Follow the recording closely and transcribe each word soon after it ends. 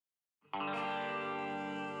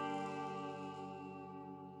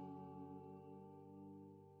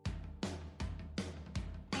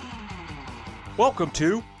Welcome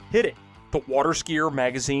to Hit It, the Water Skier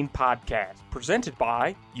Magazine podcast, presented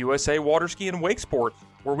by USA Water Ski and Wake Sports,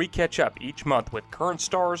 where we catch up each month with current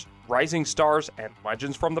stars, rising stars, and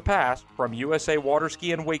legends from the past from USA Water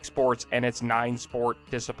Ski and Wake Sports and its 9 sport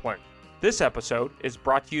disciplines. This episode is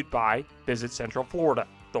brought to you by Visit Central Florida,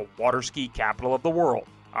 the water ski capital of the world.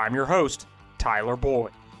 I'm your host, Tyler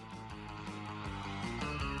Boyd.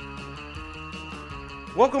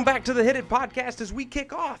 Welcome back to the Hit It podcast as we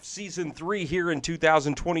kick off Season 3 here in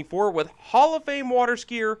 2024 with Hall of Fame water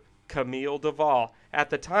skier Camille Duvall. At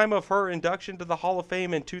the time of her induction to the Hall of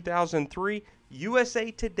Fame in 2003,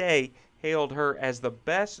 USA Today hailed her as the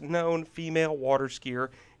best-known female water skier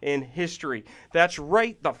in history. That's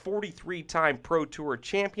right, the 43-time Pro Tour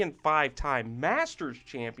champion, 5-time Masters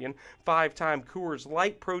champion, 5-time Coors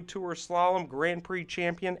Light Pro Tour Slalom Grand Prix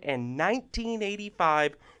champion, and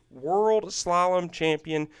 1985 World Slalom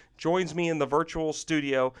Champion joins me in the virtual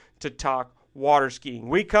studio to talk water skiing.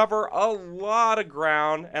 We cover a lot of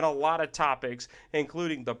ground and a lot of topics,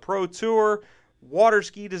 including the Pro Tour, water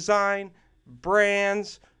ski design,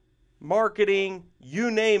 brands, marketing,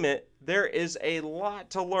 you name it. There is a lot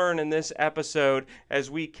to learn in this episode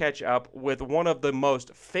as we catch up with one of the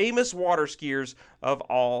most famous water skiers of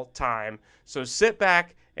all time. So sit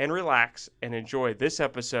back and relax and enjoy this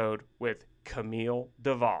episode with Camille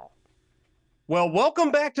Duvall. Well, welcome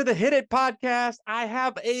back to the Hit It podcast. I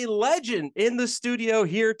have a legend in the studio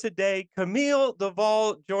here today. Camille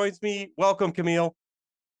Duvall joins me. Welcome, Camille.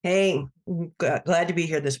 Hey, glad to be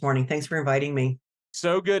here this morning. Thanks for inviting me.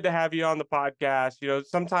 So good to have you on the podcast. You know,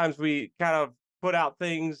 sometimes we kind of put out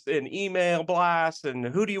things in email blasts and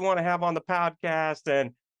who do you want to have on the podcast? And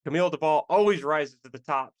Camille Duvall always rises to the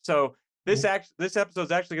top. So this episode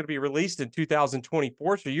is actually going to be released in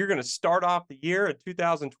 2024. So you're going to start off the year in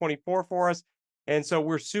 2024 for us. And so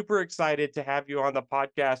we're super excited to have you on the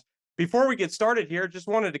podcast. Before we get started here, just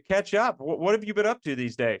wanted to catch up. What have you been up to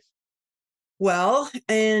these days? Well, at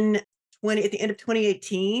the end of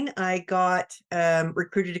 2018, I got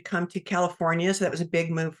recruited to come to California. So that was a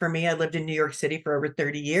big move for me. I lived in New York City for over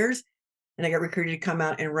 30 years. And I got recruited to come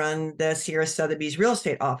out and run the Sierra Sotheby's real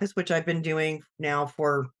estate office, which I've been doing now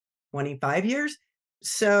for 25 years.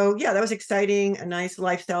 So yeah, that was exciting. A nice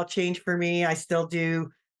lifestyle change for me. I still do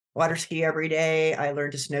water ski every day. I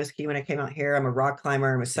learned to snow ski when I came out here. I'm a rock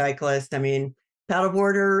climber. I'm a cyclist. I mean,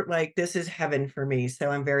 paddleboarder, like this is heaven for me. So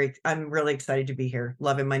I'm really excited to be here.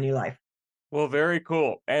 Loving my new life. Well, very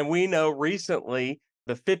cool. And we know recently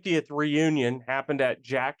the 50th reunion happened at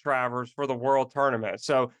Jack Travers for the World Tournament.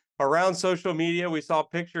 So around social media, we saw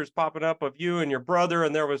pictures popping up of you and your brother,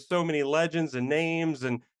 and there was so many legends and names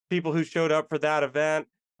and people who showed up for that event.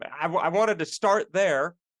 I wanted to start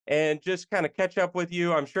there and just kind of catch up with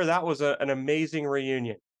you. I'm sure that was an amazing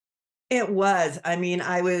reunion. It was. I mean,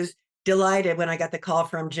 I was delighted when I got the call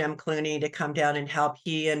from Jim Clooney to come down and help.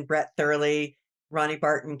 He and Brett Thurley, Ronnie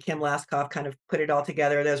Barton, Kim Laskoff kind of put it all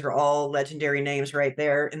together. Those were all legendary names right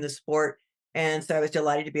there in the sport. And so I was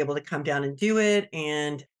delighted to be able to come down and do it.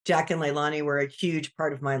 And Jack and Leilani were a huge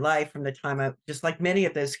part of my life from the time just like many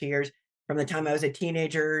of those skiers, from the time I was a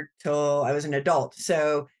teenager till I was an adult.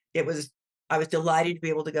 So I was delighted to be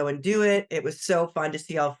able to go and do it. It was so fun to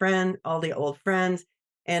see all the old friends,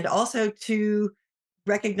 and also to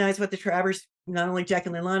recognize what the Travers, not only Jack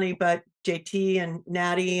and Leilani, but JT and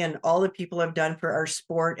Natty and all the people have done for our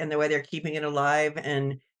sport and the way they're keeping it alive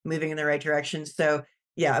and moving in the right direction. So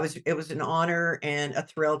yeah, it was an honor and a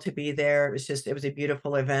thrill to be there. It was a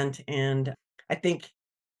beautiful event. And I think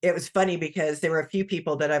it was funny because there were a few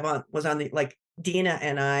people that was on like Dina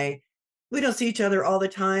and we don't see each other all the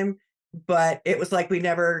time, but it was like we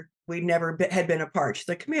never had been apart. She's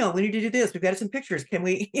like, Camille, we need to do this. We've got some pictures. Can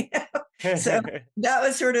we? So that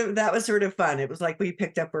was sort of fun. It was like we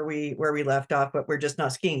picked up where we left off, but we're just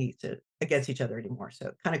not skiing against each other anymore.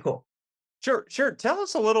 So kind of cool. Sure. Tell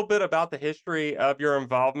us a little bit about the history of your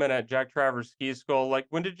involvement at Jack Travers Ski School. Like,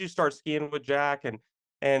 when did you start skiing with Jack,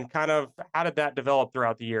 and kind of how did that develop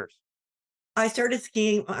throughout the years? I started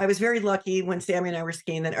skiing. I was very lucky when Sammy and I were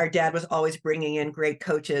skiing that our dad was always bringing in great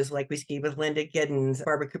coaches. Like we skied with Linda Giddens,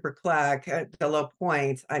 Barbara Cooper Clack, the Low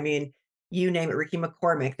Points. I mean, you name it, Ricky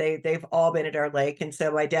McCormick. They've all been at our lake. And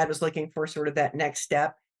so my dad was looking for sort of that next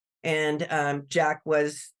step. And Jack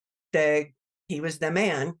was the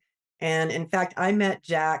man. And in fact, I met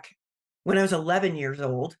Jack when I was 11 years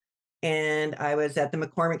old. And I was at the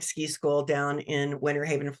McCormick Ski School down in Winter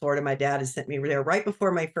Haven, Florida. My dad had sent me there right before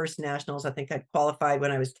my first nationals. I think I'd qualified when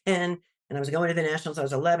I was 10 and I was going to the nationals. I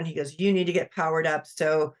was 11. He goes, you need to get powered up.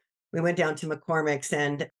 So we went down to McCormick's,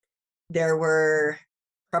 and there were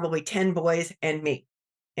probably 10 boys and me.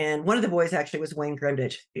 And one of the boys actually was Wayne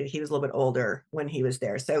Grindage. He was a little bit older when he was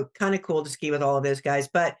there. So kind of cool to ski with all of those guys.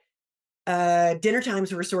 But dinner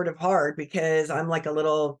times were sort of hard because I'm like a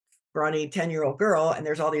little scrawny 10-year-old girl and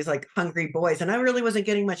there's all these like hungry boys and I really wasn't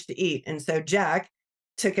getting much to eat. And so Jack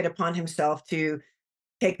took it upon himself to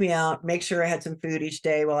take me out, make sure I had some food each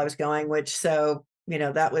day while I was going, which so,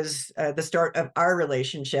 that was the start of our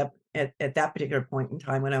relationship at that particular point in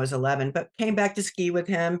time when I was 11, but came back to ski with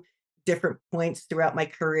him different points throughout my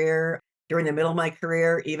career, during the middle of my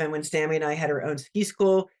career, even when Sammy and I had our own ski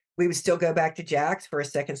school, we would still go back to Jack's for a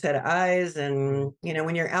second set of eyes. And,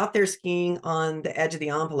 when you're out there skiing on the edge of the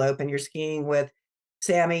envelope and you're skiing with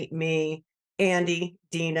Sammy, me, Andy,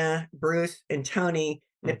 Dina, Bruce, and Tony,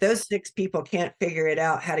 and Hmm. if those 6 people can't figure it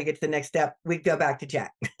out how to get to the next step, we'd go back to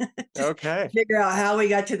Jack. Just Okay. figure out how we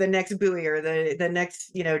got to the next buoy or the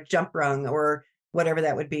next, jump rung or whatever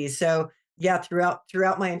that would be. So yeah,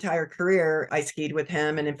 throughout my entire career, I skied with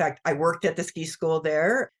him. And in fact, I worked at the ski school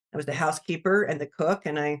there. I was the housekeeper and the cook,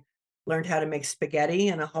 and I learned how to make spaghetti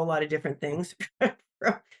and a whole lot of different things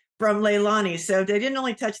from, from Leilani. So they didn't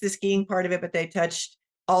only touch the skiing part of it, but they touched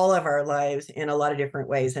all of our lives in a lot of different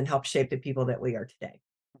ways and helped shape the people that we are today.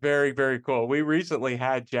 Very, very cool. We recently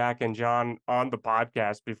had Jack and John on the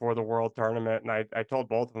podcast before the World Tournament, and I told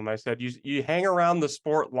both of them, I said, you hang around the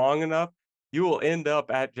sport long enough, you will end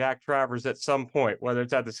up at Jack Travers at some point, whether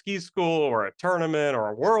it's at the ski school or a tournament or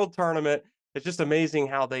a World Tournament. It's just amazing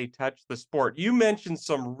how they touch the sport. You mentioned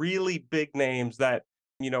some really big names that,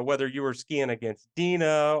 whether you were skiing against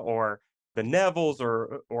Dina or the Nevilles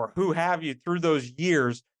or who have you through those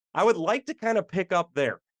years, I would like to kind of pick up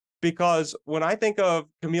there because when I think of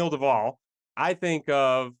Camille Duvall, I think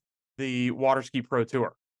of the Water Ski Pro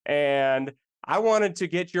Tour. And I wanted to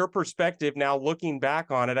get your perspective now looking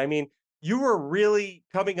back on it. I mean, you were really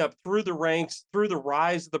coming up through the ranks, through the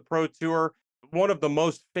rise of the Pro Tour, one of the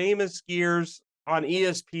most famous skiers on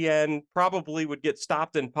ESPN, probably would get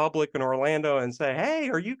stopped in public in Orlando and say, "Hey,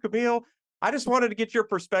 are you Camille?" I just wanted to get your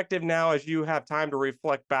perspective now as you have time to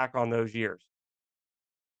reflect back on those years.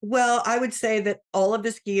 Well, I would say that all of the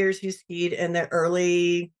skiers who skied in the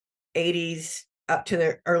early 80s up to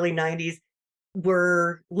the early 90s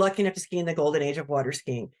were lucky enough to ski in the golden age of water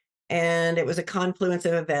skiing. And it was a confluence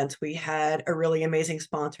of events. We had a really amazing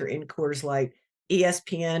sponsor in Coors Light.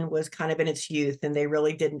 ESPN was kind of in its youth and they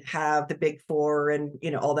really didn't have the big four and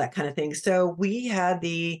all that kind of thing. So we had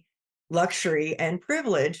the luxury and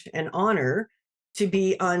privilege and honor to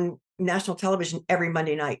be on national television every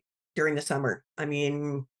Monday night during the summer. I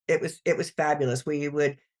mean, it was fabulous. We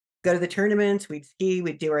would go to the tournaments, we'd ski,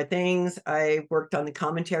 we'd do our things. I worked on the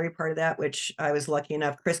commentary part of that, which I was lucky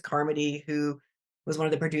enough. Chris Carmody, who was one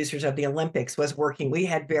of the producers of the Olympics, was working. We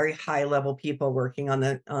had very high level people working on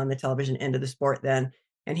the television end of the sport then.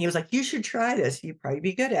 And he was like, "You should try this. You'd probably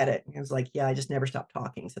be good at it." And I was like, "Yeah, I just never stopped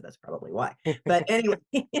talking, so that's probably why." But anyway,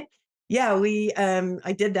 yeah, we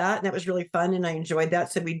I did that and that was really fun and I enjoyed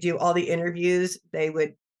that. So we do all the interviews.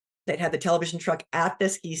 They'd have the television truck at the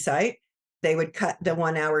ski site. They would cut the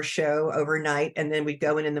 1 hour show overnight and then we'd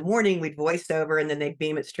go in the morning, we'd voice over and then they'd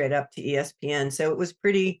beam it straight up to ESPN. So it was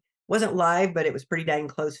pretty, wasn't live, but it was pretty dang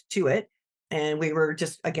close to it. And we were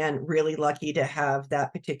just, again, really lucky to have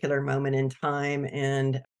that particular moment in time.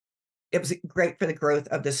 And it was great for the growth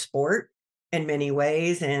of the sport in many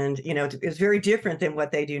ways. And, it's very different than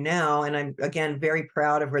what they do now. And I'm, again, very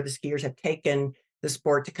proud of where the skiers have taken the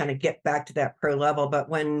sport to kind of get back to that pro level. But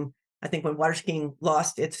I think when water skiing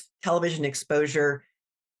lost its television exposure,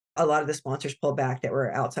 a lot of the sponsors pulled back that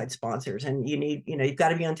were outside sponsors. And you've got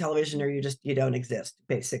to be on television or you don't exist,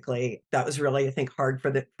 basically. That was really, I think, hard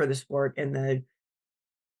for the sport in the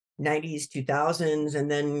 90s, 2000s, and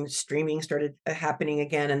then streaming started happening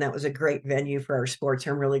again. And that was a great venue for our sports.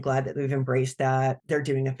 I'm really glad that we've embraced that. They're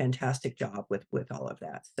doing a fantastic job with all of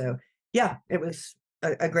that. So yeah, it was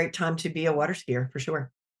a great time to be a water skier for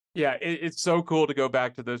sure. Yeah, it's so cool to go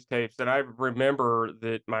back to those tapes. And I remember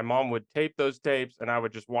that my mom would tape those tapes and I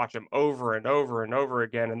would just watch them over and over and over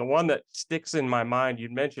again. And the one that sticks in my mind,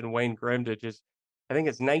 you'd mentioned Wayne Grimdage, is I think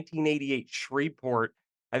it's 1988 Shreveport.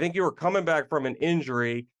 I think you were coming back from an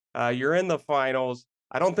injury. You're in the finals.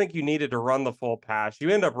 I don't think you needed to run the full pass. You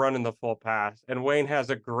end up running the full pass. And Wayne has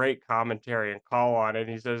a great commentary and call on it.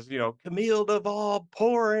 He says, Camille Duvall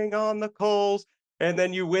pouring on the coals, and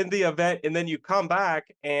then you win the event, and then you come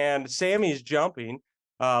back, and Sammy's jumping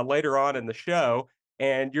later on in the show,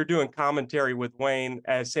 and you're doing commentary with Wayne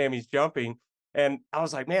as Sammy's jumping. And I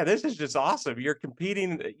was like, man, this is just awesome. You're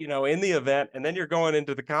competing, in the event, and then you're going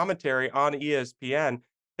into the commentary on ESPN.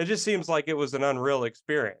 It just seems like it was an unreal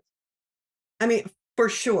experience. I mean, for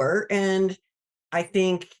sure. And I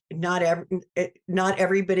think not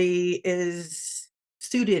everybody is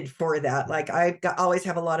suited for that. Like always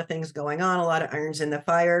have a lot of things going on, a lot of irons in the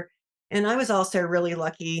fire. And I was also really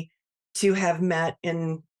lucky to have met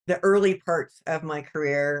in the early parts of my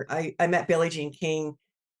career. I met Billie Jean King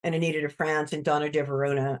and Anita de France and Donna de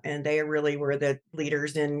Verona, and they really were the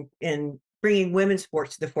leaders in bringing women's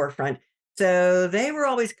sports to the forefront. So they were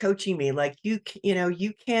always coaching me, like you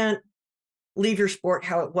can't leave your sport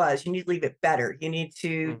how it was. You need to leave it better. You need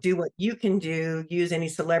to Mm. do what you can do, use any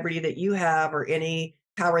celebrity that you have or any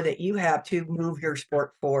power that you have to move your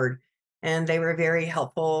sport forward. And they were very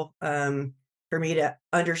helpful for me to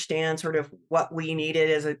understand sort of what we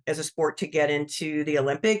needed as a sport to get into the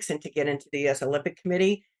Olympics and to get into the US Olympic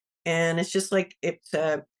Committee. And it's just like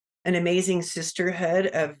an amazing sisterhood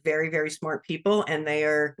of very, very smart people, and they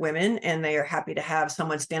are women, and they are happy to have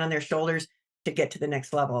someone stand on their shoulders to get to the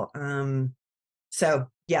next level. So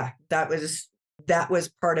yeah, that was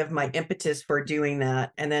part of my impetus for doing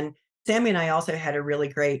that. And then Sammy and I also had a really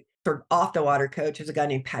great sort of off the water coach. Who's a guy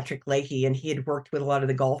named Patrick Leahy, and he had worked with a lot of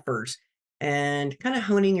the golfers and kind of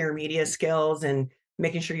honing your media skills and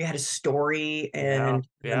making sure you had a story Yeah, and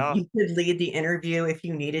yeah. you could lead the interview if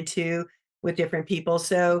you needed to with different people.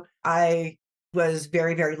 So I was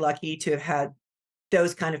very, very lucky to have had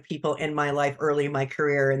those kind of people in my life early in my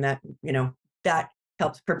career, and that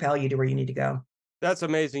helps propel you to where you need to go. That's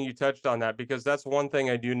amazing you touched on that because that's one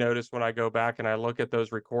thing I do notice when I go back and I look at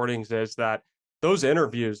those recordings is that those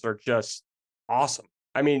interviews are just awesome.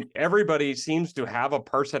 I mean, everybody seems to have a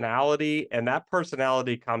personality and that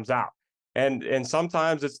personality comes out. And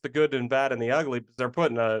sometimes it's the good and bad and the ugly because they're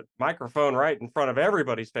putting a microphone right in front of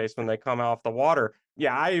everybody's face when they come off the water.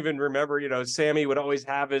 Yeah, I even remember, Sammy would always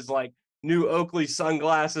have his like new Oakley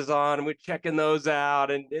sunglasses on and we're checking those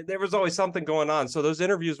out and there was always something going on. So those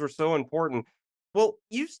interviews were so important. Well,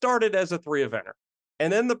 you started as a three eventer,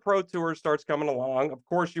 and then the pro tour starts coming along. Of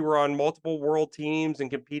course, you were on multiple world teams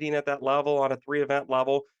and competing at that level on a three event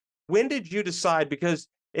level. When did you decide? Because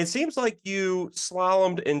it seems like you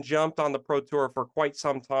slalomed and jumped on the pro tour for quite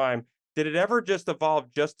some time. Did it ever just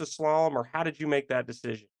evolve just to slalom, or how did you make that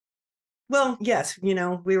decision? Well, yes, we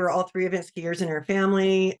were all three event skiers in our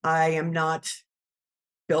family. I am not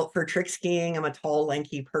built for trick skiing. I'm a tall,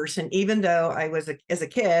 lanky person. Even though as a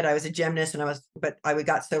kid, I was a gymnast, but I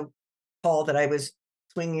got so tall that I was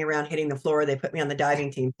swinging around, hitting the floor. They put me on the diving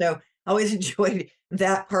team. So I always enjoyed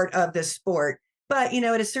that part of the sport. But,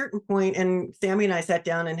 at a certain point, and Sammy and I sat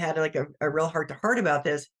down and had like a real heart to heart about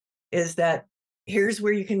this, is that here's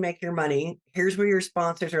where you can make your money. Here's where your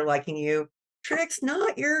sponsors are liking you. Tricks,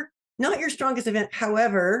 not your strongest event.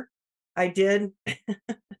 However, I did,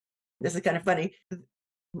 this is kind of funny,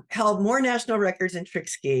 held more national records in trick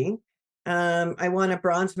skiing. I won a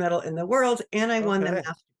bronze medal in the world, and I won the Okay.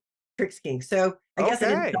 master trick skiing. So I guess I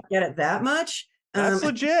didn't Okay. get it that much. That's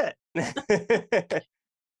legit.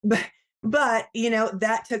 But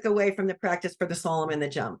that took away from the practice for the slalom and the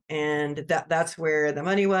jump, and that's where the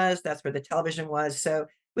money was. That's where the television was. So it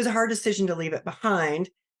was a hard decision to leave it behind,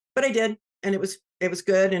 but I did, and it was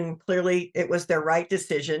good, and clearly it was the right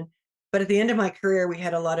decision. But at the end of my career, we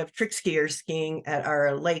had a lot of trick skiers skiing at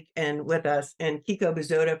our lake and with us, and Kiko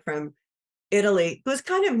Bizzotta from Italy was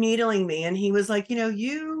kind of needling me, and he was like,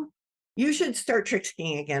 you should start trick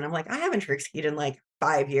skiing again. I'm like, I haven't trick skied in like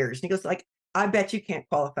 5 years. And he goes like, I bet you can't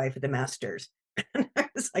qualify for the Masters. And I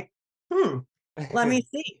was like, let me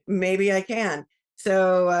see. Maybe I can.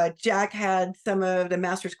 So Jack had some of the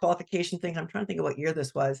Masters qualification things. I'm trying to think of what year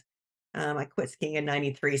this was. I quit skiing in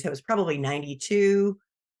 93. So it was probably 92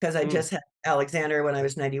 because I Mm, just had Alexander when I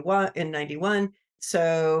was 91 in 91.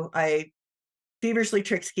 So I feverishly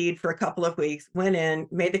trick skied for a couple of weeks, went in,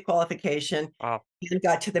 made the qualification, wow. and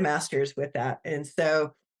got to the Masters with that. And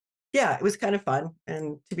so, yeah, it was kind of fun.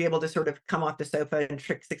 And to be able to sort of come off the sofa and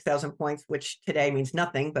trick 6,000 points, which today means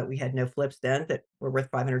nothing, but we had no flips then that were worth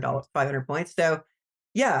 $500, 500 points. So,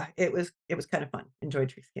 yeah, it was kind of fun. Enjoyed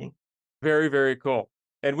trick skiing. Very, very cool.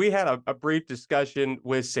 And we had a brief discussion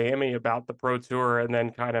with Sammy about the Pro Tour and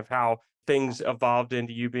then kind of how things evolved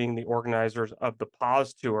into you being the organizers of the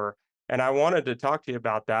Pause Tour. And I wanted to talk to you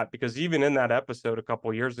about that because even in that episode a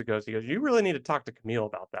couple years ago, he goes, "You really need to talk to Camille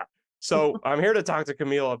about that." So I'm here to talk to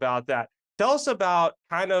Camille about that. Tell us about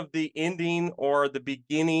kind of the ending or the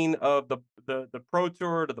beginning of the Pro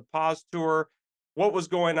Tour to the Pause Tour. What was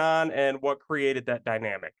going on and what created that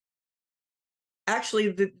dynamic? Actually,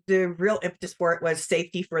 the real impetus for it was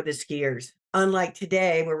safety for the skiers. Unlike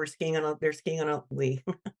today, where they're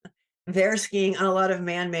skiing on a lot of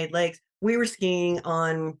man-made lakes. We were skiing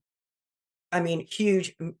on, I mean,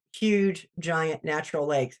 huge, huge, giant natural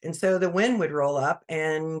lakes. And so the wind would roll up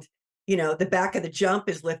and, the back of the jump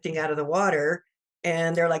is lifting out of the water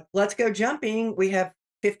and they're like, let's go jumping. We have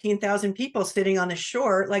 15,000 people sitting on the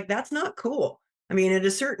shore. Like, that's not cool. I mean, at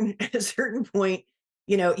a certain at a certain point,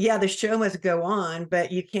 yeah, the show must go on,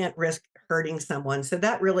 but you can't risk hurting someone. So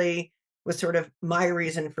that really was sort of my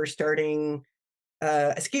reason for starting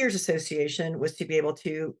a skiers association, was to be able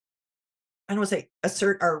to, I don't want to say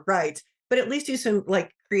assert our rights, but at least do some,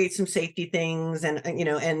 like, create some safety things and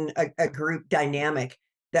and a group dynamic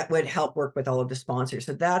that would help work with all of the sponsors.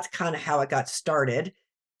 So that's kind of how it got started.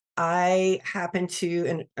 I happened to,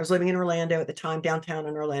 and I was living in Orlando at the time, downtown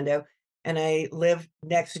in Orlando, and I lived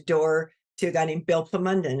next door to a guy named Bill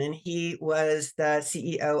Plumunden, and he was the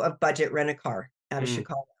CEO of Budget Rent a Car out of Mm.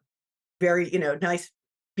 Chicago. Very, nice,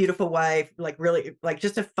 beautiful wife, like really, like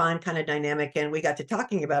just a fun kind of dynamic. And we got to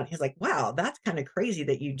talking about it. He's like, wow, that's kind of crazy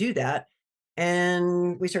that you do that.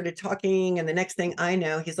 And we started talking. And the next thing I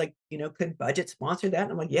know, he's like, could Budget sponsor that?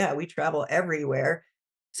 And I'm like, yeah, we travel everywhere.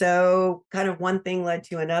 So kind of one thing led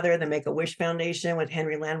to another. The Make a Wish Foundation with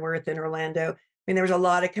Henry Landworth in Orlando. I mean, there was a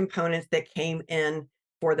lot of components that came in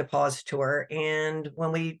for the Pause Tour. And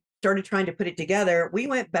when we started trying to put it together, we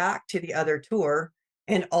went back to the other tour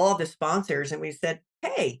and all the sponsors, and we said,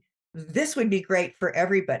 hey, this would be great for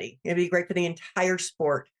everybody. It'd be great for the entire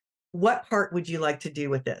sport. What part would you like to do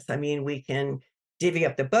with this? I mean, we can divvy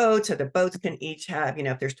up the boats, or the boats can each have,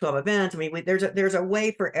 if there's 12 events. I mean, there's a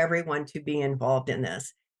way for everyone to be involved in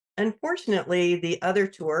this. Unfortunately, the other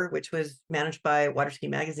tour, which was managed by Water Ski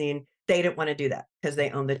Magazine, they didn't want to do that because they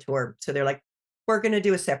own the tour. So they're like, we're going to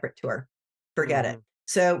do a separate tour. Forget it. Mhm.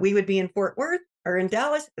 So we would be in Fort Worth or in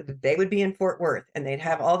Dallas. They would be in Fort Worth, and they'd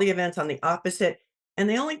have all the events on the opposite. And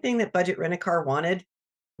the only thing that Budget Rent a Car wanted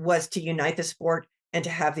was to unite the sport and to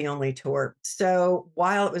have the only tour. So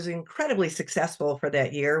while it was incredibly successful for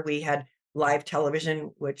that year, we had live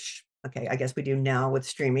television, which, okay, I guess we do now with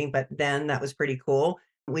streaming, but then that was pretty cool.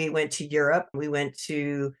 We went to Europe, we went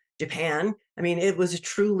to Japan. I mean, it was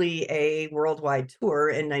truly a worldwide tour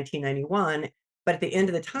in 1991. But at the end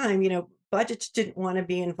of the time, budgets didn't want to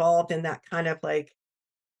be involved in that kind of like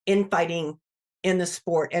infighting in the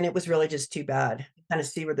sport. And it was really just too bad. Kind of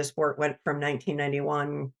see where the sport went from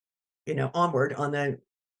 1991, onward on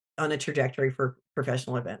the trajectory for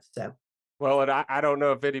professional events. So Well, and I don't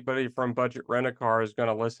know if anybody from Budget Rent a Car is going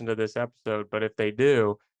to listen to this episode, but if they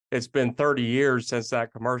do, it's been 30 years since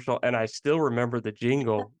that commercial, and I still remember the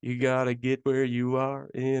jingle. You got to get where you are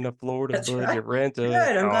in a Florida that's right. budget rent a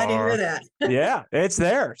Good. I'm glad to hear car. that. Yeah, it's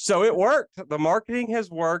there. So it worked. The marketing has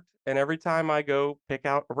worked, and every time I go pick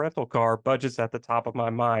out a rental car, budget's at the top of my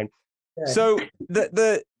mind. Good. So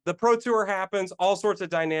the pro tour happens, all sorts of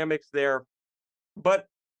dynamics there, but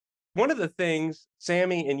one of the things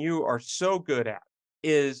Sammy and you are so good at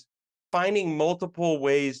is finding multiple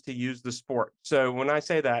ways to use the sport. So when I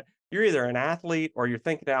say that, you're either an athlete or you're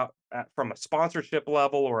thinking out from a sponsorship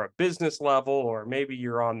level or a business level, or maybe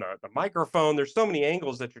you're on the microphone. There's so many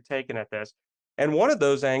angles that you're taking at this. And one of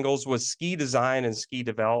those angles was ski design and ski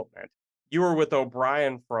development. You were with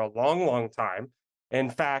O'Brien for a long, long time. In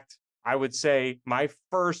fact, I would say my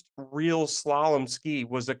first real slalom ski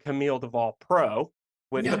was a Camille Duvall Pro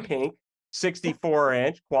with the Yeah. pink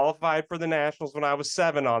 64-inch, qualified for the nationals when I was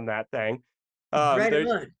 7 on that thing. Right There's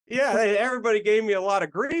on. yeah, everybody gave me a lot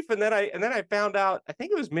of grief, and then I found out, I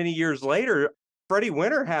think it was many years later, Freddie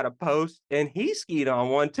Winter had a post and he skied on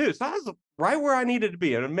one too. So I was right where I needed to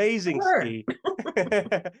be, an amazing Sure. ski.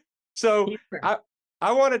 So Sure.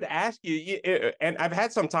 I wanted to ask you, and I've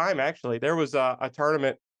had some time actually. There was a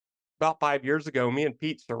tournament about 5 years ago. Me and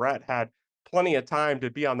Pete Surratt had plenty of time to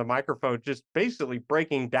be on the microphone, just basically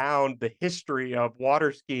breaking down the history of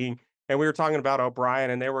water skiing. And we were talking about O'Brien,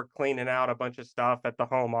 and they were cleaning out a bunch of stuff at the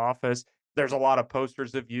home office. There's a lot of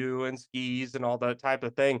posters of you and skis and all that type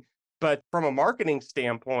of thing. But from a marketing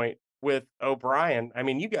standpoint with O'Brien, I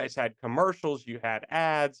mean, you guys had commercials, you had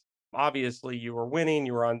ads. Obviously, you were winning,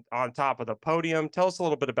 you were on top of the podium. Tell us a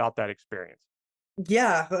little bit about that experience.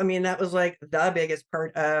 Yeah, I mean, that was like the biggest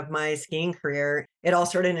part of my skiing career. It all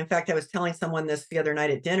started, in fact, I was telling someone this the other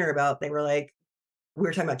night at dinner about, they were like, we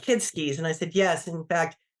were talking about kids skis. And I said, yes, in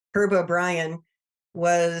fact, Herb O'Brien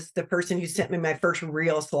was the person who sent me my first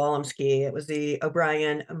real slalom ski. It was the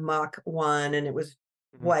O'Brien Mach 1, and it was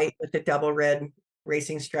Mhm. white with the double red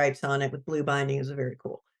racing stripes on it with blue binding. It was very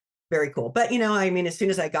cool. Very cool. But, I mean, as soon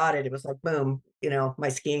as I got it, it was like, boom, my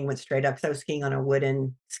skiing went straight up because I was skiing on a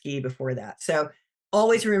wooden ski before that. So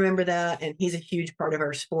always remember that. And he's a huge part of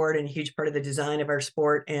our sport and a huge part of the design of our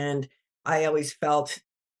sport. And I always felt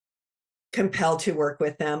compelled to work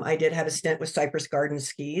with them. I did have a stint with Cypress Garden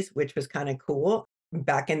Skis, which was kind of cool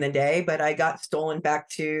back in the day, but I got stolen back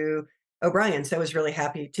to O'Brien. So I was really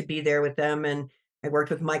happy to be there with them. And I worked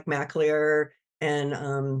with Mike McAleer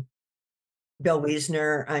and Bill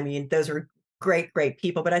Wiesner. I mean, those are great, great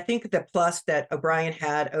people. But I think the plus that O'Brien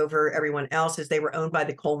had over everyone else is they were owned by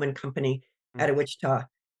the Coleman Company out of Mhm. Wichita.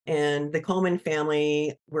 And the Coleman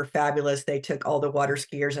family were fabulous. They took all the water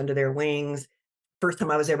skiers under their wings. First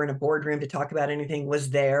time I was ever in a boardroom to talk about anything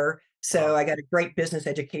was there. So Wow. I got a great business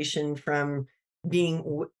education from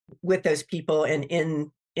being with those people and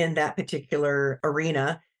in that particular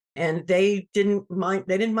arena. And they didn't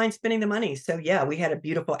mind spending the money. So yeah, we had a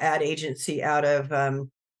beautiful ad agency out of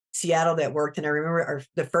Seattle that worked. And I remember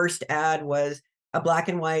the first ad was a black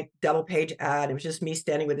and white double page ad. It was just me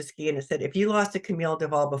standing with a ski, and it said, "If you lost to Camille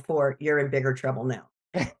Duvall before, you're in bigger trouble now."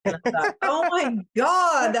 And I thought, "Oh my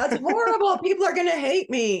god, that's horrible. People are gonna hate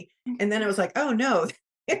me." And then it was like, "Oh no."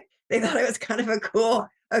 They thought it was kind of a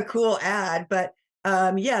cool ad, but,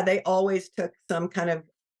 yeah, they always took some kind of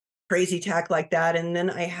crazy tack like that. And then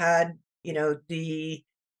I had, the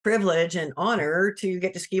privilege and honor to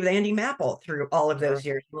get to ski with Andy Mapple through all of Sure. those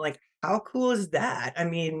years. I'm like, how cool is that? I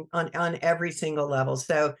mean, on every single level.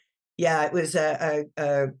 So yeah, it was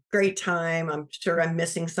a great time. I'm sure I'm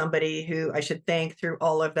missing somebody who I should thank through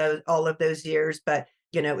all of those years, but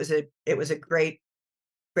it was a great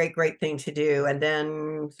thing to do. And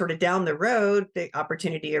then sort of down the road, the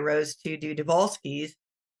opportunity arose to do Duvall skis.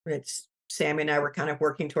 It's Sammy and I were kind of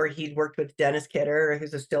working toward. He'd worked with Dennis Kidder,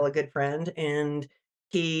 who's still a good friend, and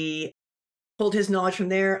he pulled his knowledge from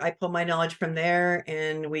there. I pulled my knowledge from there,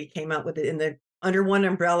 and we came out with it in the under one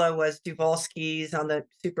umbrella was Duval skis on the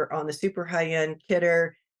super high end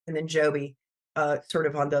Kidder, and then Joby, sort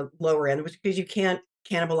of on the lower end, which because you can't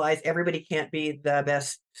cannibalize. Everybody can't be the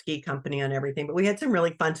best ski company on everything. But we had some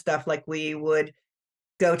really fun stuff. Like we would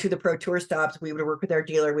go to the Pro Tour stops. We would work with our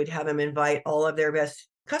dealer. We'd have them invite all of their best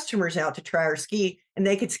customers out to try our ski, and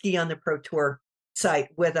they could ski on the Pro Tour site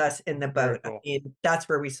with us in the Very boat. I cool. mean, that's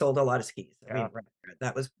where we sold a lot of skis. I Yeah. mean,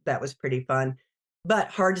 that was pretty fun, but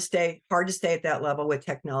hard to stay at that level with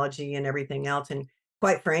technology and everything else. And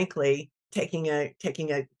quite frankly, taking a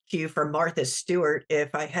cue from Martha Stewart,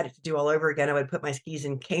 if I had it to do all over again, I would put my skis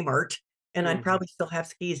in Kmart, and I'd Mhm. probably still have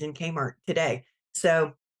skis in Kmart today.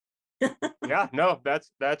 So Yeah, no,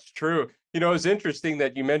 that's true. It's interesting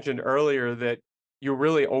that you mentioned earlier that you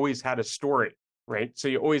really always had a story, right? So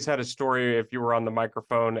you always had a story if you were on the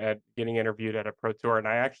microphone at getting interviewed at a pro tour. And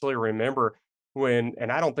I actually remember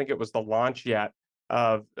and I don't think it was the launch yet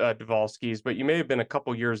of Duval skis, but you may have been a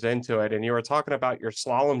couple years into it, and you were talking about your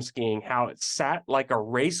slalom skiing, how it sat like a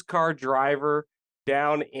race car driver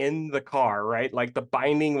down in the car, right? Like the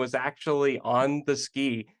binding was actually on the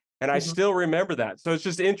ski, and I mhm. still remember that. So it's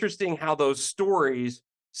just interesting how those stories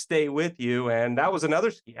stay with you. And that was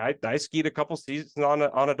another ski. I skied a couple seasons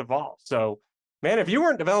on a Duval. So man, if you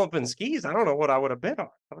weren't developing skis, I don't know what I would have been on.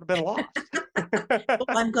 I would have been lost.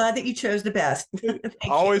 Well, I'm glad that you chose the best. Thank you.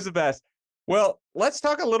 Always the best. Well, let's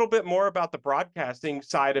talk a little bit more about the broadcasting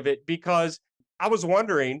side of it because I was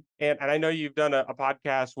wondering, and I know you've done a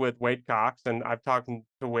podcast with Wade Cox, and I've talked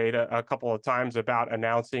to Wade a couple of times about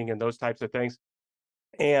announcing and those types of things.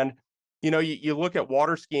 And you look at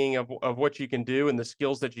water skiing of what you can do and the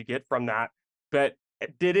skills that you get from that. But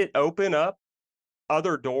did it open up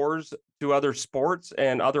other doors to other sports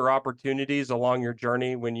and other opportunities along your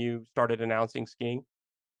journey when you started announcing skiing?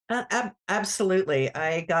 Absolutely.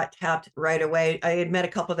 I got tapped right away. I had met a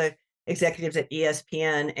couple of the executives at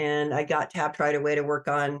ESPN, and I got tapped right away to work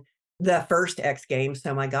on the first X Games.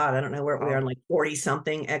 So my God, I don't know where we Wow. are, like 40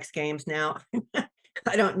 something X Games now.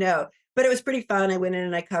 I don't know. But it was pretty fun. I went in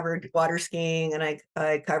and I covered water skiing, and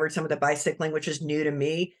I covered some of the bicycling, which is new to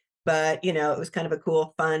me. But it was kind of a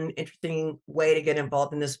cool, fun, interesting way to get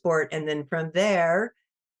involved in the sport. And then from there,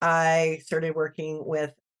 I started working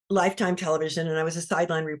with Lifetime Television, and I was a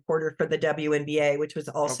sideline reporter for the WNBA, which was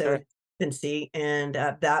also Okay. in infancy, and,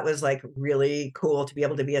 that was, like, really cool to be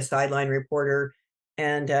able to be a sideline reporter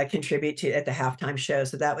and, contribute to at the halftime show,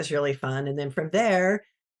 so that was really fun. And then from there,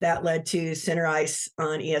 that led to Center Ice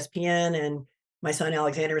on ESPN, and my son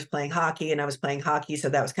Alexander was playing hockey, and I was playing hockey, so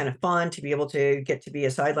that was kind of fun to be able to get to be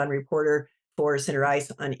a sideline reporter for Center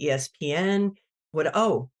Ice on ESPN.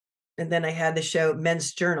 And then I had the show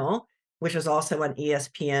Men's Journal, which was also on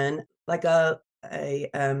ESPN, like a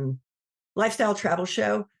lifestyle travel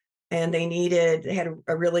show, and they had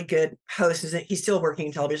a really good host. He's still working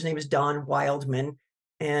in television. His name is Don Wildman,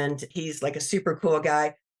 and he's like a super cool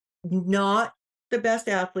guy. Not the best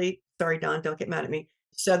athlete. Sorry, Don, don't get mad at me.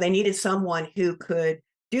 So they needed someone who could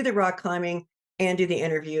do the rock climbing and do the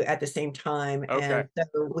interview at the same time. Okay. And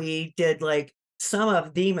so we did like some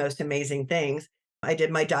of the most amazing things. I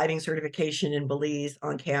did my diving certification in Belize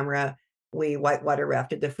on camera. We whitewater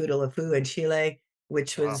rafted the Fu in Chile,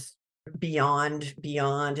 which Wow. was beyond.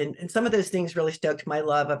 And some of those things really stoked my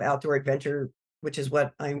love of outdoor adventure, which is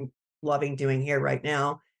what I'm loving doing here right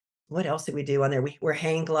now. What else did we do on there? We were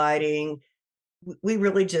hang gliding. We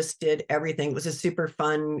really just did everything. It was a super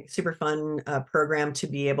fun program to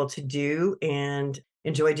be able to do and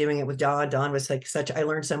enjoy doing it with Don. Don was like such, I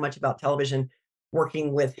learned so much about television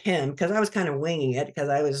working with him because I was kind of winging it because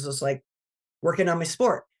I was just like working on my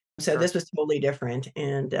sport. So Sure. this was totally different.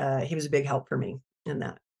 And he was a big help for me in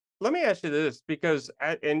that. Let me ask you this because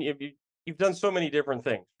and you've done so many different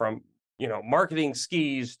things from, marketing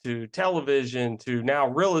skis to television to now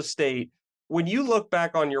real estate. When you look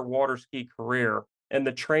back on your water ski career and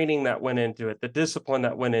the training that went into it, the discipline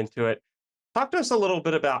that went into it, talk to us a little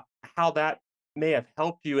bit about how that may have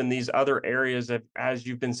helped you in these other areas as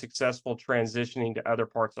you've been successful transitioning to other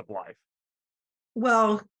parts of life.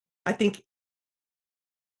 Well, I think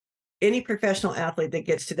any professional athlete that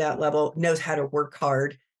gets to that level knows how to work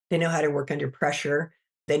hard. They know how to work under pressure.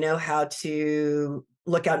 They know how to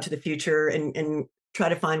look out to the future and try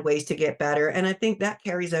to find ways to get better. And I think that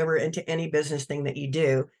carries over into any business thing that you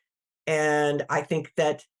do. And I think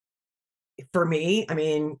that for me, I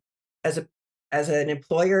mean, as a as an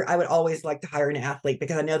employer, I would always like to hire an athlete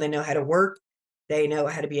because I know they know how to work, they know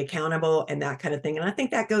how to be accountable and that kind of thing. And I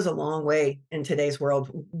think that goes a long way in today's world,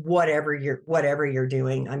 whatever you're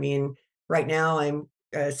doing. I mean, right now I'm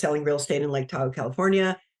selling real estate in Lake Tahoe,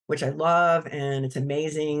 California, which I love, and it's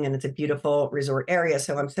amazing, and it's a beautiful resort area.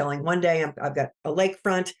 So I'm selling one day. I've got a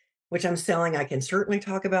lakefront, which I'm selling. I can certainly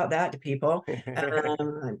talk about that to people.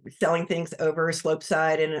 I'm selling things over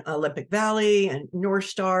Slopeside and Olympic Valley and North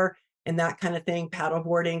Star and that kind of thing,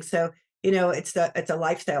 paddleboarding. So, it's a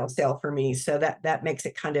lifestyle sale for me. So that makes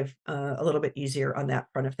it kind of a little bit easier on that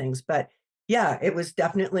front of things. But yeah, it was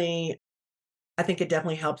definitely, I think it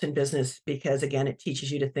definitely helps in business because again, it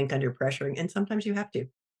teaches you to think under pressure and sometimes you have to.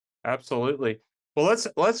 Absolutely. Well,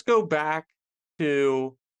 let's go back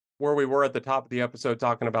to where we were at the top of the episode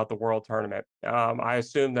talking about the world tournament. I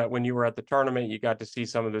assume that when you were at the tournament, you got to see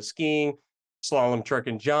some of the skiing, slalom, trick,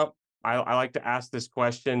 and jump. I like to ask this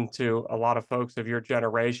question to a lot of folks of your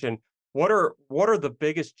generation. What are the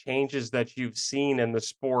biggest changes that you've seen in the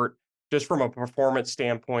sport, just from a performance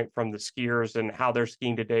standpoint, from the skiers and how they're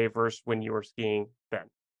skiing today versus when you were skiing then?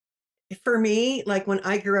 For me, like when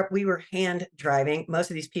I grew up, we were hand driving. Most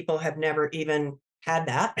of these people have never even had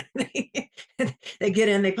that. They get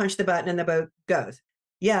in, they punch the button, and the boat goes.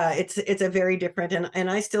 Yeah, it's a very different.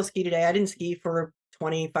 And I still ski today. I didn't ski for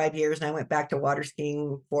 25 years, and I went back to water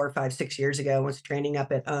skiing 4 or 5, 6 years ago. I was training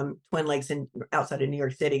up at Twin Lakes in outside of New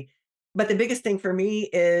York City. But the biggest thing for me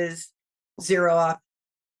is zero off,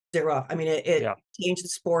 zero off. I mean, it Yeah. changed the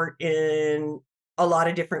sport in a lot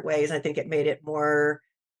of different ways. I think it made it more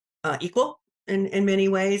equal in many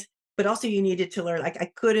ways, but also you needed to learn. Like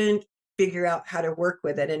I couldn't figure out how to work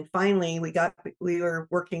with it, and finally we were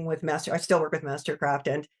working with Master. I still work with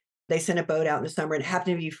Mastercraft, and they sent a boat out in the summer, and it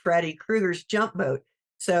happened to be Freddie Krueger's jump boat.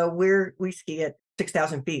 So we ski at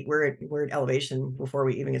 6,000 feet. We're at elevation before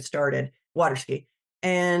we even get started water ski.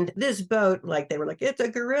 And this boat, like they were like, it's a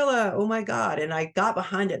gorilla. Oh my god! And I got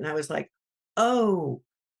behind it, and I was like, oh,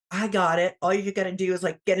 I got it. All you gotta do is,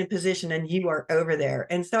 like, get in position and you are over there,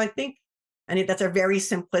 and so I think that's a very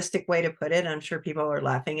simplistic way to put it. I'm sure people are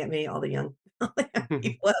laughing at me, all the young all the young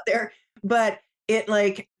people out there, but it,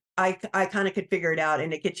 like, I kinda could figure it out,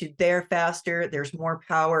 and it gets you there faster, there's more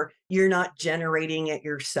power, you're not generating it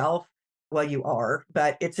yourself. Well, you are,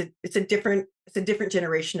 but it's a different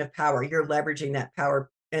generation of power. You're leveraging that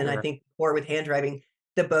power, and I Sure. think before with hand driving,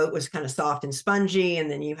 the boat was kinda soft and spongy,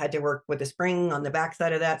 and then you had to work with a spring on the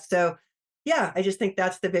backside of that. So, yeah, I just think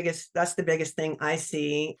that's the biggest thing I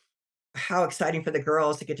see. How exciting for the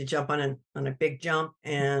girls to get to jump on a big jump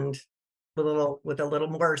and with a little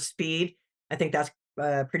more speed. I think that's,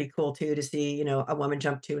 pretty cool too to see, a woman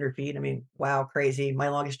jump 200 feet. I mean, wow, crazy. My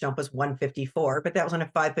longest jump was 154, but that was on a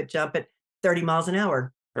 5-foot jump at 30 miles an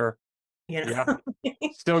hour, Sure. you Yeah. know?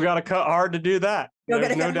 Still gotta cut hard to do that. Still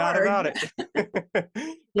There's gotta no hit doubt hard. about it. But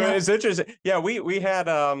Yeah. it's interesting. Yeah, we had,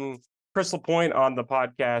 Crystal Point on the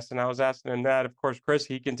podcast, and I was asking him that. Of course, Chris,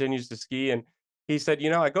 he continues to ski, and he said,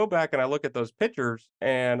 I go back and I look at those pictures,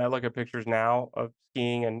 and I look at pictures now of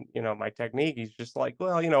skiing and, my technique." He's just like,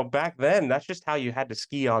 "Well, back then, that's just how you had to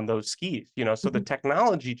ski on those skis," so the Mhm.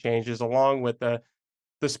 technology changes along with the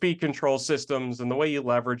speed control systems and the way you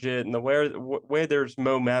leverage it and the way there's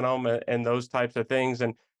momentum and those types of things.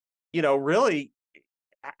 And really,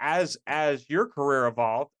 as your career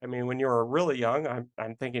evolved, I mean, when you were really young,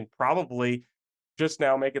 I'm thinking probably just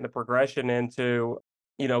now making the progression into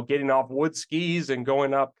getting off wood skis and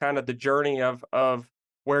going up kind of the journey of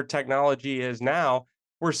where technology is now,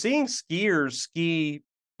 we're seeing skiers ski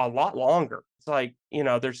a lot longer. It's like,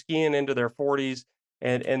 they're skiing into their 40s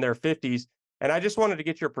and their 50s. And I just wanted to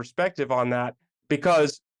get your perspective on that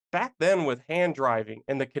because back then with hand driving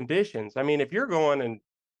and the conditions, I mean, if you're going and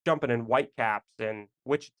jumping in white caps in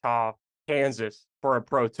Wichita, Kansas for a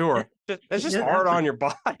pro tour, it's just No, that hard one. on your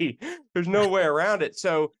body. There's no way around it.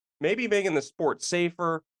 So maybe making the sport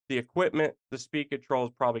safer, the equipment, the speed control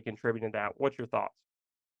is probably contributing to that. What's your thoughts?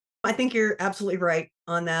 I think you're absolutely right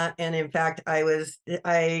on that. And in fact, I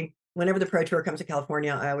whenever the pro tour comes to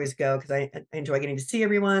California, I always go because I enjoy getting to see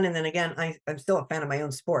everyone. And then again, I'm still a fan of my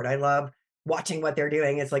own sport. I love watching what they're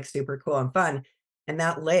doing. It's like super cool and fun. And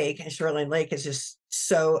that lake, Shoreline Lake, is just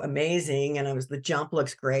so amazing. And the jump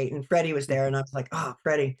looks great. And Freddie was there, and I was like, oh,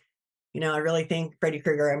 Freddie, I really think Freddie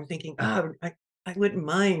Krueger. I'm thinking, oh, I wouldn't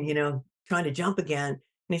mind, trying to jump again. And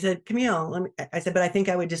he said, Camille, I said, but I think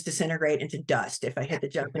I would just disintegrate into dust if I hit the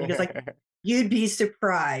jump. And he goes like, you'd be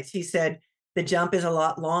surprised. He said, the jump is a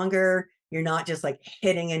lot longer. You're not just like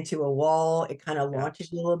hitting into a wall. It kind of Yeah,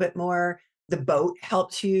 launches you a little bit more. The boat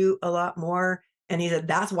helps you a lot more. And he said,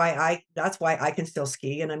 that's why I can still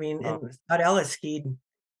ski. And I mean, uh, and Scott Ellis skied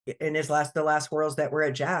in the last worlds that were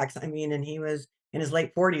at Jack's. I mean, and he was in his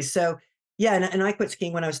late 40s. So yeah, and I quit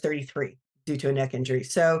skiing when I was 33 due to a neck injury.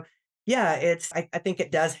 So yeah, I think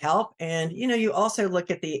it does help. And you also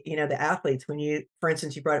look at the athletes when for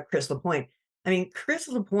instance, you brought up Chris LaPointe. I mean, Chris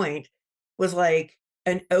LaPointe was like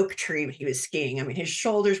an oak tree when he was skiing. I mean, his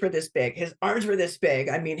shoulders were this big, his arms were this big.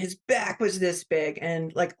 I mean, his back was this big,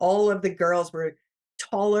 and like all of the girls were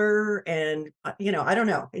taller. And I don't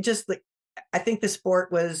know. It just like I think the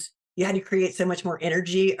sport was you had to create so much more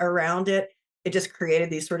energy around it. It just created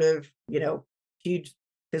these sort of huge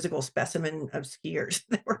physical specimen of skiers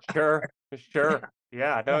that were out sure, there. sure.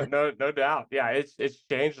 Yeah, Yeah, yeah. no doubt. Yeah, it's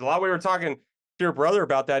changed a lot. We were talking to your brother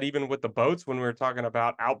about that even with the boats when we were talking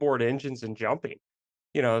about outboard engines and jumping.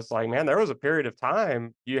 It's like, man, there was a period of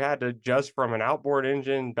time you had to adjust from an outboard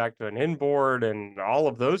engine back to an inboard and all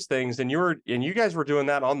of those things. And you guys were doing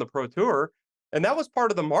that on the pro tour. And that was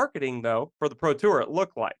part of the marketing though for the pro tour, it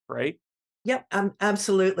looked like, right? Yep,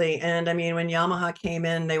 absolutely. And I mean, when Yamaha came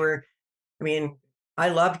in, I mean, I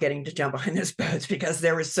loved getting to jump behind those boats because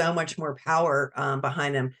there was so much more power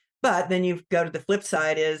behind them. But then you go to the flip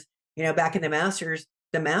side is, back in the Masters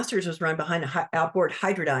was run behind a outboard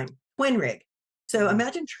Hydrodyne twin rig. So Mhm.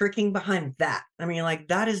 imagine tricking behind that. I mean, like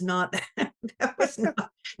that is not that was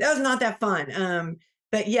not that fun.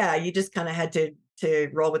 But yeah, you just kind of had to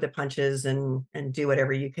roll with the punches and do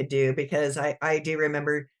whatever you could do because I do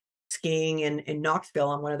remember skiing in Knoxville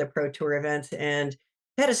on one of the pro tour events and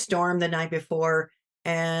had a storm the night before,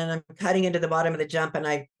 and I'm cutting into the bottom of the jump, and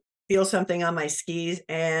I feel something on my skis,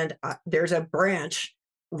 and there's a branch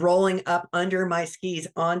rolling up under my skis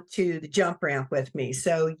onto the jump ramp with me.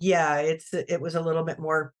 So yeah, it was a little bit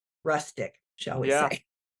more rustic, shall we Yeah. say?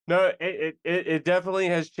 No, it definitely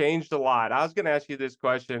has changed a lot. I was gonna ask you this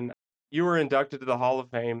question. You were inducted to the Hall of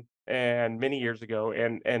Fame and many years ago,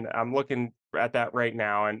 and I'm looking at that right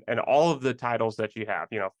now and all of the titles that you have,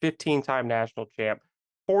 15-time national champ,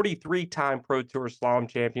 43-time Pro Tour Slalom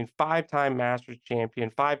champion, 5-time Masters champion,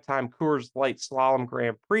 5-time Coors Light Slalom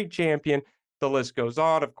Grand Prix champion. The list goes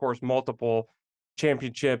on. Of course, multiple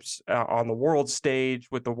championships on the world stage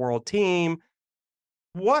with the world team.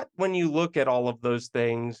 What, when you look at all of those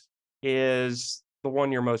things, is the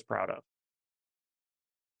one you're most proud of?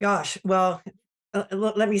 Gosh, well,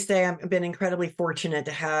 let me say I've been incredibly fortunate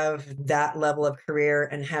to have that level of career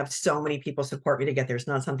and have so many people support me to get there. It's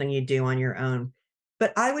not something you do on your own.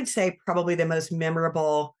 But I would say probably the most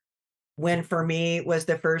memorable win for me was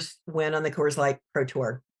the first win on the Coors Light Pro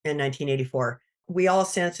Tour in 1984. We all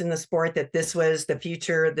sensed in the sport that this was the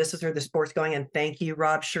future. This is where the sport's going. And thank you,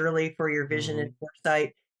 Rob Shirley, for your vision and Mhm.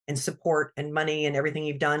 foresight and support and money and everything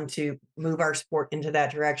you've done to move our sport into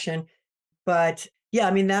that direction. But yeah,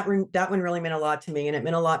 I mean, that one really meant a lot to me, and it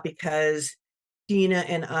meant a lot because Dina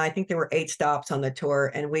and I think there were 8 stops on the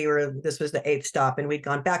tour, and this was the 8th stop, and we'd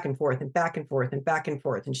gone back and forth and back and forth and back and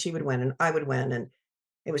forth, and she would win and I would win, and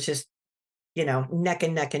it was just, neck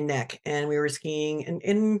and neck and neck, and we were skiing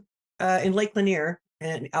in Lake Lanier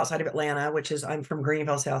and outside of Atlanta, which is I'm from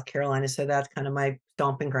Greenville, South Carolina, so that's kind of my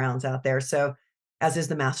stomping grounds out there. So, as is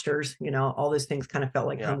the Masters, all those things kind of felt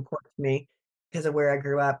like Yeah. home court to me because of where I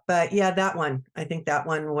grew up. But yeah, that one, I think that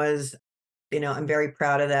one was, I'm very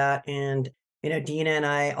proud of that. And Dina and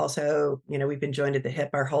I also, we've been joined at the hip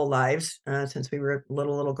our whole lives since we were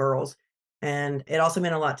little girls, and it also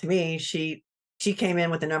meant a lot to me. She came in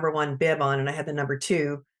with the number 1 bib on, and I had the number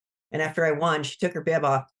 2, And after I won, she took her bib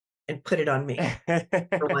off and put it on me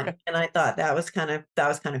for one. And I thought that was kind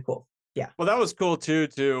of cool. Yeah. Well, that was cool too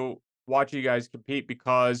to watch you guys compete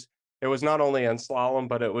because it was not only in slalom,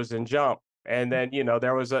 but it was in jump. And then,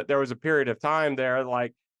 there was a period of time there,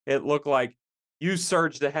 like it looked like you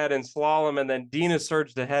surged ahead in slalom and then Dina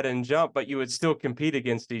surged ahead in jump, but you would still compete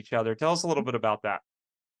against each other. Tell us a little bit about that.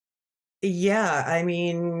 Yeah, I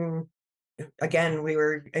mean, again, we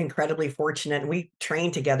were incredibly fortunate. We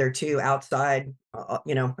trained together too outside.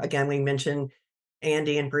 Again, we mentioned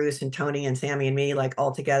Andy and Bruce and Tony and Sammy and me like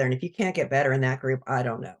all together. And if you can't get better in that group, I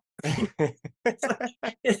don't know. It's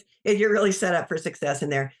like, you're really set up for success in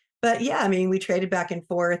there. But yeah, I mean, we traded back and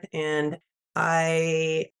forth, and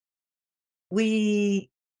I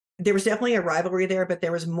we there was definitely a rivalry there, but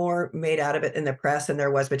there was more made out of it in the press than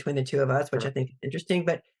there was between the two of us, which I Sure. think is interesting.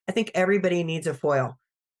 But I think everybody needs a foil.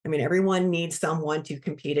 I mean, everyone needs someone to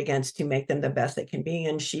compete against to make them the best they can be,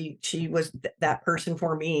 and she was that person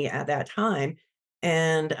for me at that time.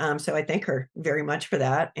 And so I thank her very much for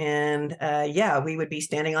that. And yeah, we would be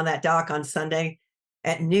standing on that dock on Sunday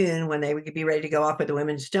at noon when they would be ready to go off with the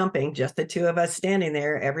women's jumping, just the two of us standing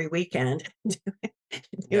there every weekend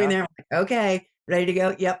doing Yeah. their okay, ready to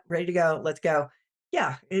go. Yep, ready to go. Let's go.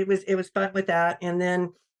 Yeah, it was fun with that. And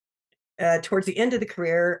then towards the end of the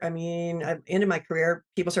career, I mean, end of my career,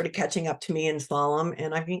 people started catching up to me in slalom.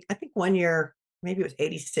 And I mean, I think one year, maybe it was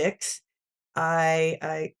 '86,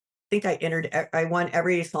 I think I won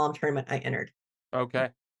every slalom tournament I entered. Okay.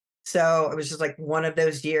 So it was just like one of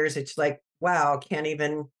those years. It's like, wow, Yeah,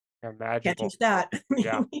 can't magical. teach that.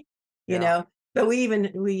 Yeah. you Yeah. know, but we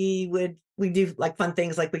do like fun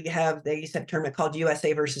things like they used to have a tournament called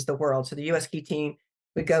USA versus the world. So the US ski team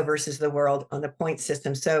would go versus the world on the point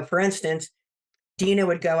system. So for instance, Dina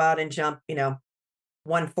would go out and jump,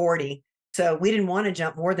 140. So we didn't want to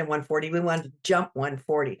jump more than 140. We wanted to jump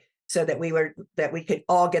 140 so that we could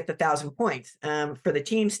all get the 1,000 points for the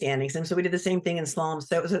team standings. And so we did the same thing in slalom.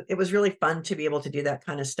 So it was really fun to be able to do that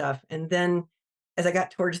kind of stuff. And then as I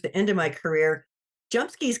got towards the end of my career, jump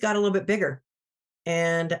skis got a little bit bigger.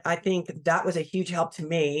 And I think that was a huge help to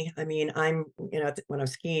me. I mean, when I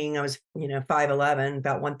was skiing, I was, 5'11",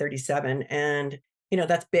 about 137. And,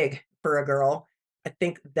 that's big for a girl. I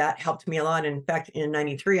think that helped me a lot. In fact, in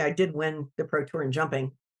 '93, I did win the Pro Tour in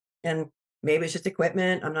jumping. And maybe it's just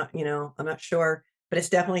equipment. I'm not sure. But it's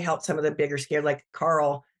definitely helped some of the bigger skiers like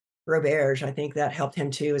Carl Roberge. I think that helped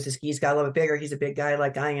him too, as his skis got a little bit bigger. He's a big guy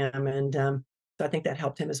like I am. And so I think that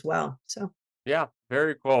helped him as well. So Yeah,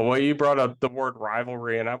 very cool. Well, you brought up the word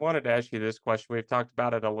rivalry, and I wanted to ask you this question. We've talked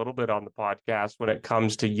about it a little bit on the podcast when it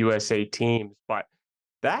comes to USA teams, but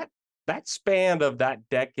that that span of that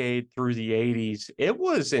decade through the 80s, it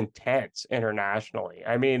was intense internationally.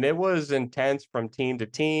 I mean, it was intense from team to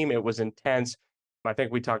team. It was intense. I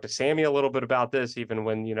think we talked to Sammy a little bit about this, even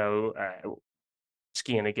when,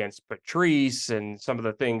 skiing against Patrice and some of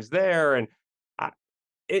the things there. And I,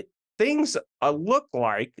 it things look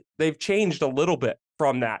like they've changed a little bit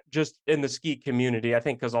from that just in the ski community. I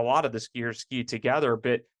think because a lot of the skiers ski together.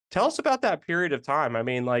 But tell us about that period of time. I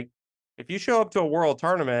mean, like if you show up to a world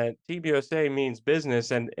tournament, Team USA means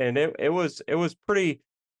business, and it was pretty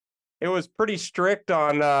strict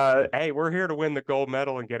on hey, we're here to win the gold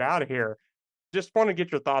medal and get out of here. Just want to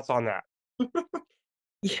get your thoughts on that.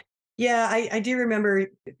 yeah, yeah, I do remember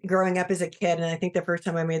growing up as a kid, and I think the first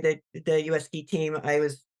time I made the US ski team,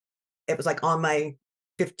 it was like on my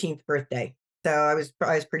 15th birthday. So I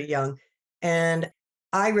was pretty young. And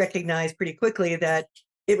I recognized pretty quickly that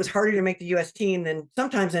it was harder to make the US team than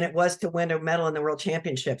it was to win a medal in the world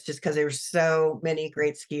championships, just because there were so many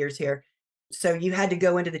great skiers here. So you had to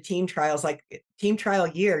go into the team trials, like team trial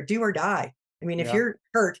year, do or die. I mean, if Yeah. you're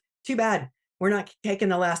hurt, too bad. We're not taking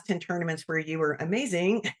the last 10 tournaments where you were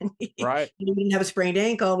amazing. And you Right. didn't have a sprained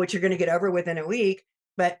ankle, which you're going to get over within a week.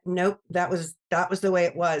 But nope, that was the way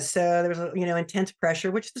it was. So there was intense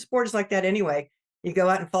pressure, which the sport is like that anyway. You go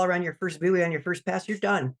out and fall around your first buoy on your first pass, you're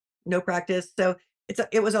done. No practice. So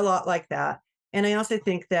it was a lot like that. And I also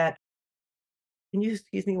think that, can you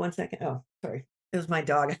excuse me 1 second? Oh, sorry. It was my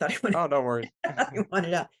dog. I thought Oh, no worries. I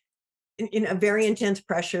wanted out. In a very intense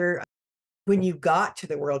pressure when you got to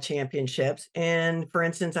the world championships. And for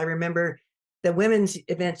instance, I remember the women's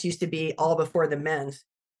events used to be all before the men's.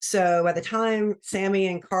 So by the time Sammy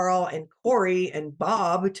and Carl and Corey and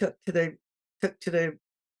Bob took to the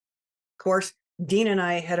course, Dean and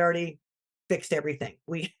I had already fixed everything.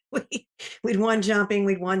 We'd won jumping,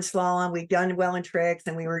 we'd won slalom, we'd done well in tricks,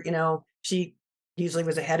 and we were, she usually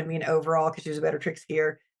was ahead of me in overall because she was a better trick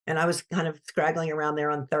skier, and I was kind of scraggling around there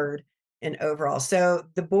on third in overall. So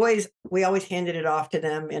the boys, we always handed it off to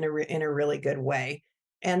them in a really good way.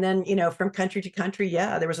 And then, from country to country,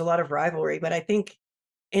 yeah, there was a lot of rivalry, but I think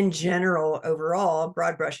in general, overall,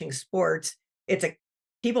 broad brushing sports, it's a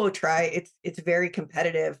people who try, it's very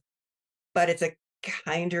competitive, but it's a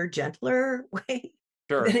kinder, gentler way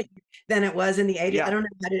than Sure. it was in the 80s. Yeah, I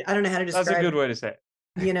don't know how to that's a describe good it. way to say it.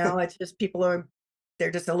 It's just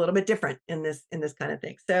they're just a little bit different in this kind of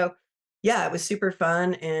thing. So, yeah, it was super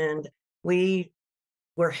fun, and we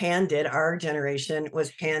our generation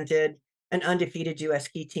was handed an undefeated US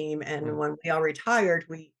ski team, and Mm, when we all retired,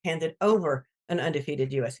 we handed over an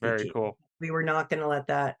undefeated US ski very team. cool. We were not gonna let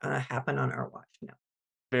that, happen on our watch, no.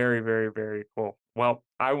 Very, very, very cool. Well,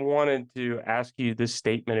 I wanted to ask you this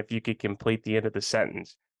statement if you could complete the end of the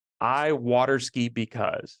sentence. I water ski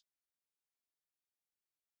because.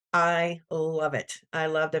 I love it. I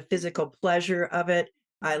love the physical pleasure of it.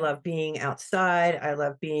 I love being outside. I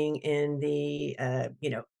love being in the,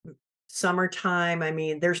 summertime. I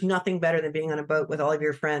mean, there's nothing better than being on a boat with all of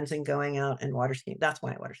your friends and going out and water skiing. That's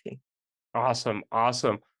why I water ski. Awesome.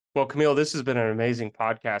 Awesome. Well, Camille, this has been an amazing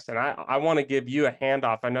podcast. And I want to give you a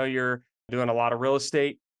handoff. I know you're doing a lot of real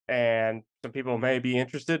estate, and some people may be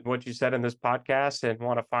interested in what you said in this podcast and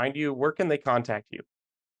want to find you. Where can they contact you?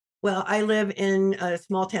 Well, I live in a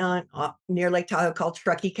small town near Lake Tahoe called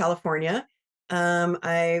Truckee, California.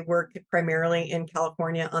 I work primarily in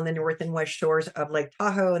California on the north and west shores of Lake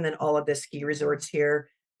Tahoe, and then all of the ski resorts here.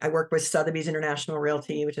 I work with Sotheby's International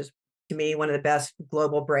Realty, which is to me one of the best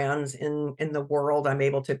global brands in the world. I'm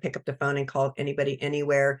able to pick up the phone and call anybody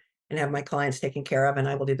anywhere and have my clients taken care of, and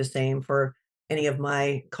I will do the same for any of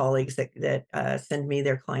my colleagues that send me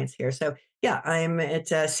their clients here. So yeah, I'm at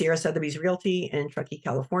Sierra Sotheby's Realty in Truckee,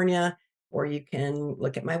 California, or you can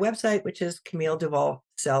look at my website, which is Camille Duvall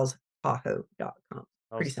Sells Tahoe.com.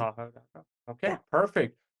 Pretty simple. Tahoe.com. Okay, Yeah.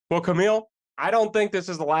 perfect. Well, Camille, I don't think this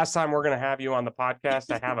is the last time we're going to have you on the podcast.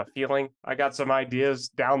 I have a feeling I got some ideas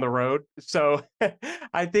down the road. So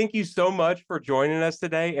I thank you so much for joining us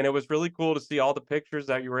today. And it was really cool to see all the pictures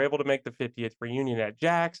that you were able to make the 50th reunion at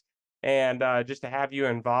Jack's, and just to have you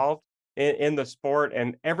involved in the sport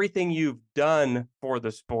and everything you've done for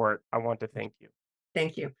the sport. I want to thank you.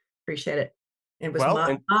 Thank you. Appreciate it. It was Well,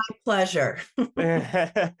 my pleasure.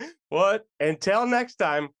 what? Until next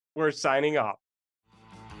time, we're signing off.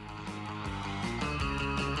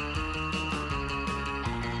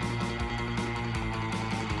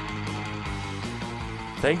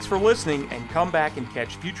 Thanks for listening, and come back and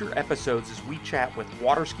catch future episodes as we chat with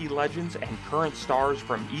water ski legends and current stars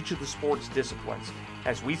from each of the sports disciplines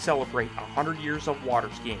as we celebrate 100 years of water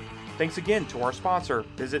skiing. Thanks again to our sponsor,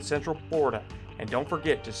 Visit Central Florida, and don't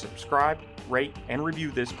forget to subscribe, rate, and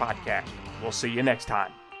review this podcast. We'll see you next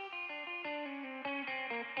time.